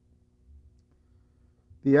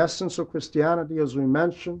 The essence of Christianity, as we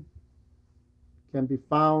mentioned, can be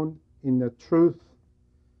found in the truth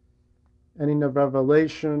and in the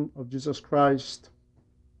revelation of Jesus Christ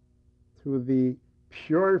to the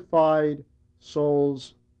purified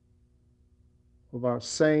souls of our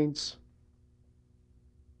saints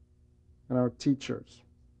and our teachers.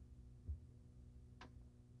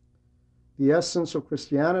 The essence of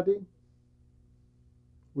Christianity,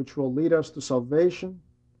 which will lead us to salvation,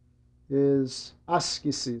 is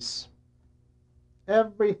askesis.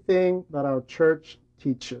 Everything that our church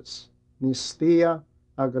teaches, nistia,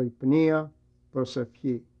 agrippnia,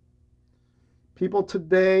 prosephi. People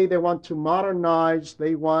today, they want to modernize,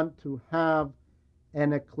 they want to have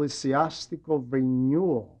an ecclesiastical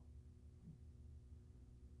renewal.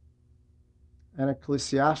 An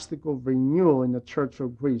ecclesiastical renewal in the Church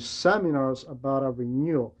of Greece. Seminars about a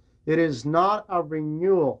renewal. It is not a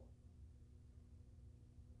renewal.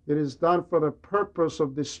 It is done for the purpose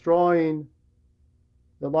of destroying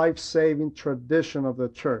the life-saving tradition of the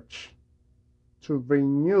church, to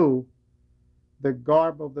renew the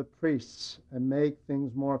garb of the priests and make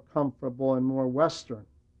things more comfortable and more Western.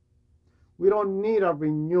 We don't need a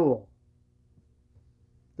renewal.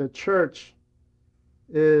 The church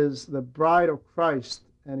is the bride of Christ,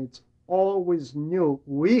 and it's always new.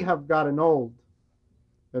 We have gotten old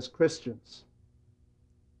as Christians.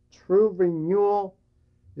 True renewal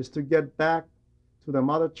is to get back to the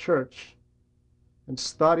mother church and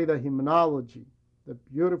study the hymnology, the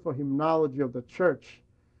beautiful hymnology of the church.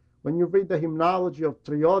 When you read the hymnology of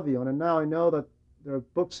Triodion, and now I know that there are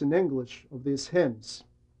books in English of these hymns,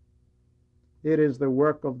 it is the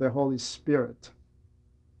work of the Holy Spirit.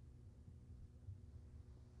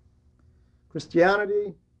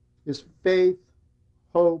 Christianity is faith,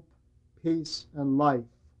 hope, peace, and life.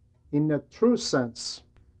 In the true sense,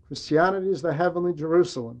 Christianity is the heavenly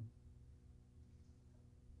Jerusalem.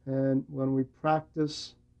 And when we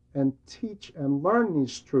practice and teach and learn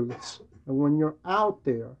these truths, and when you're out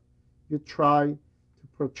there, you try to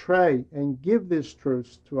portray and give these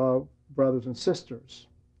truths to our brothers and sisters,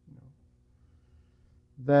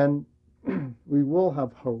 then we will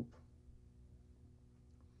have hope.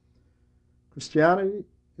 Christianity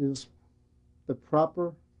is the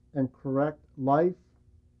proper and correct life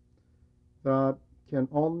that can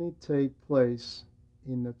only take place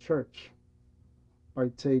in the church, by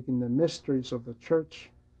taking the mysteries of the church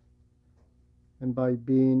and by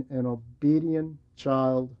being an obedient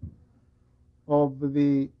child of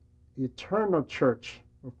the eternal church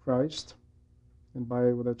of Christ. And by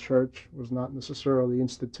the church was not necessarily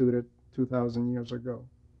instituted 2,000 years ago.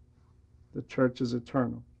 The church is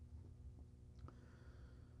eternal.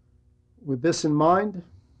 With this in mind,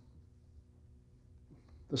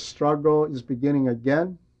 the struggle is beginning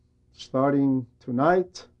again. Starting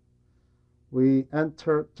tonight, we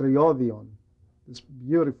enter Triodion, this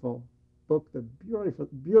beautiful book, the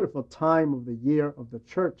beautiful time of the year of the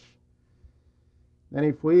church. And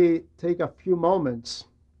if we take a few moments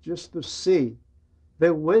just to see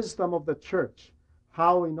the wisdom of the church,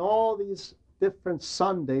 how in all these different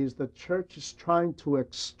Sundays the church is trying to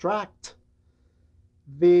extract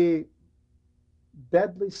the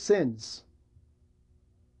deadly sins,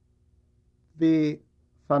 the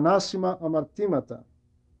thanasima amartimata,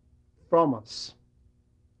 from us,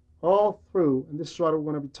 all through, and this is what we're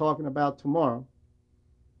going to be talking about tomorrow,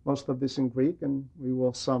 most of this in Greek, and we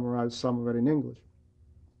will summarize some of it in English.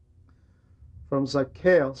 From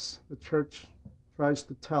Zacchaeus, the church tries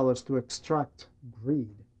to tell us to extract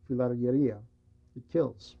greed, philargeria, it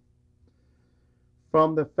kills.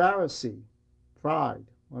 From the Pharisee, pride,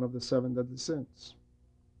 one of the 7 deadly sins.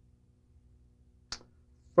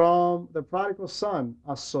 From the prodigal son,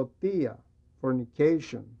 asotia,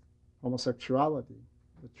 fornication, homosexuality.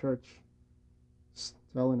 The church is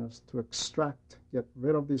telling us to extract, get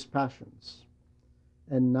rid of these passions,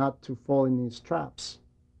 and not to fall in these traps.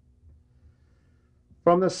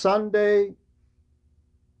 From the Sunday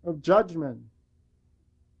of judgment,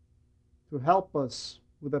 to help us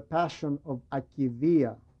with the passion of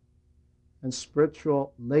akidia and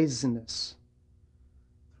spiritual laziness,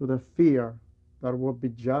 through the fear that we'll be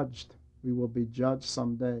judged. We will be judged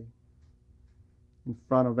someday in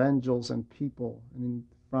front of angels and people, and in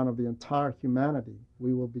front of the entire humanity.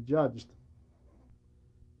 We will be judged.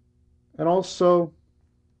 And also,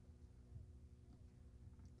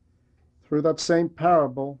 through that same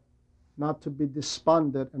parable, not to be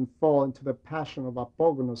despondent and fall into the passion of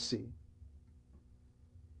apognosy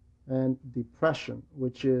and depression,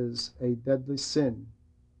 which is a deadly sin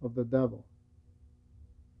of the devil.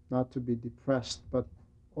 Not to be depressed, but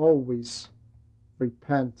always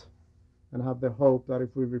repent and have the hope that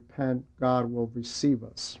if we repent, God will receive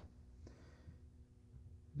us.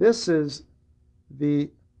 This is the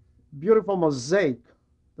beautiful mosaic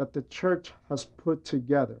that the church has put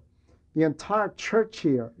together. The entire church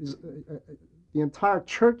here is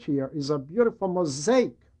a beautiful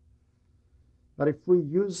mosaic that if we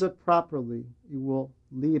use it properly, it will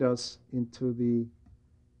lead us into the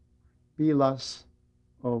pilas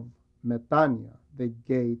of Metania, the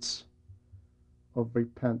gates of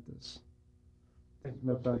repentance. Thank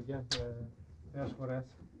you, Pastor, again. That's what I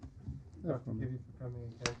forgive you for coming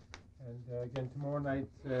again. And again, tomorrow night,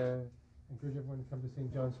 encourage everyone to come to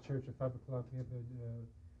St. John's Church at 5 o'clock. We have a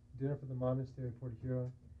dinner for the monastery in Port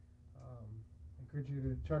Huron. Encourage you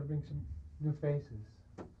to try to bring some new faces.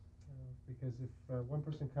 Because if one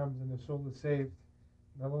person comes and their soul is saved,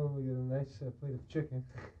 not only will you get a nice plate of chicken,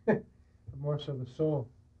 but more so the soul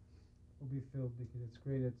will be filled, because it's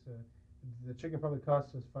great. The chicken probably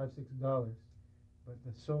costs us $5-6, but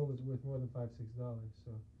the soul is worth more than $5-6.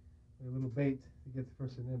 So a little bait to get the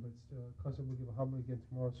person in, but still, Constable will give a homily again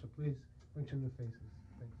tomorrow. So please bring some new faces.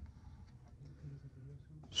 Thank you.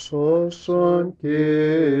 Soson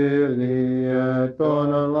Kyrie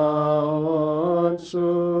ton laon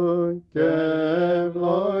sun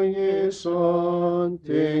kevlogison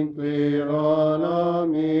tinkliron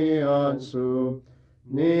amiansu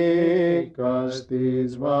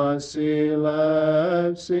nikastis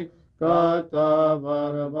vasilevsi kata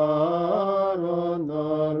barbaron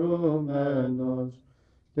norumenos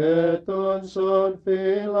keton son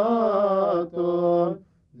filaton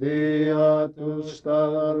diatus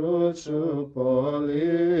tarusu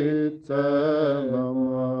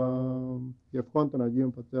politelamam. Και ευχόντων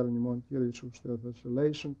Αγίων Πατέρων ημών, Κύριε Ιησούς Θεός,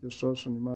 και σώσον ημάς.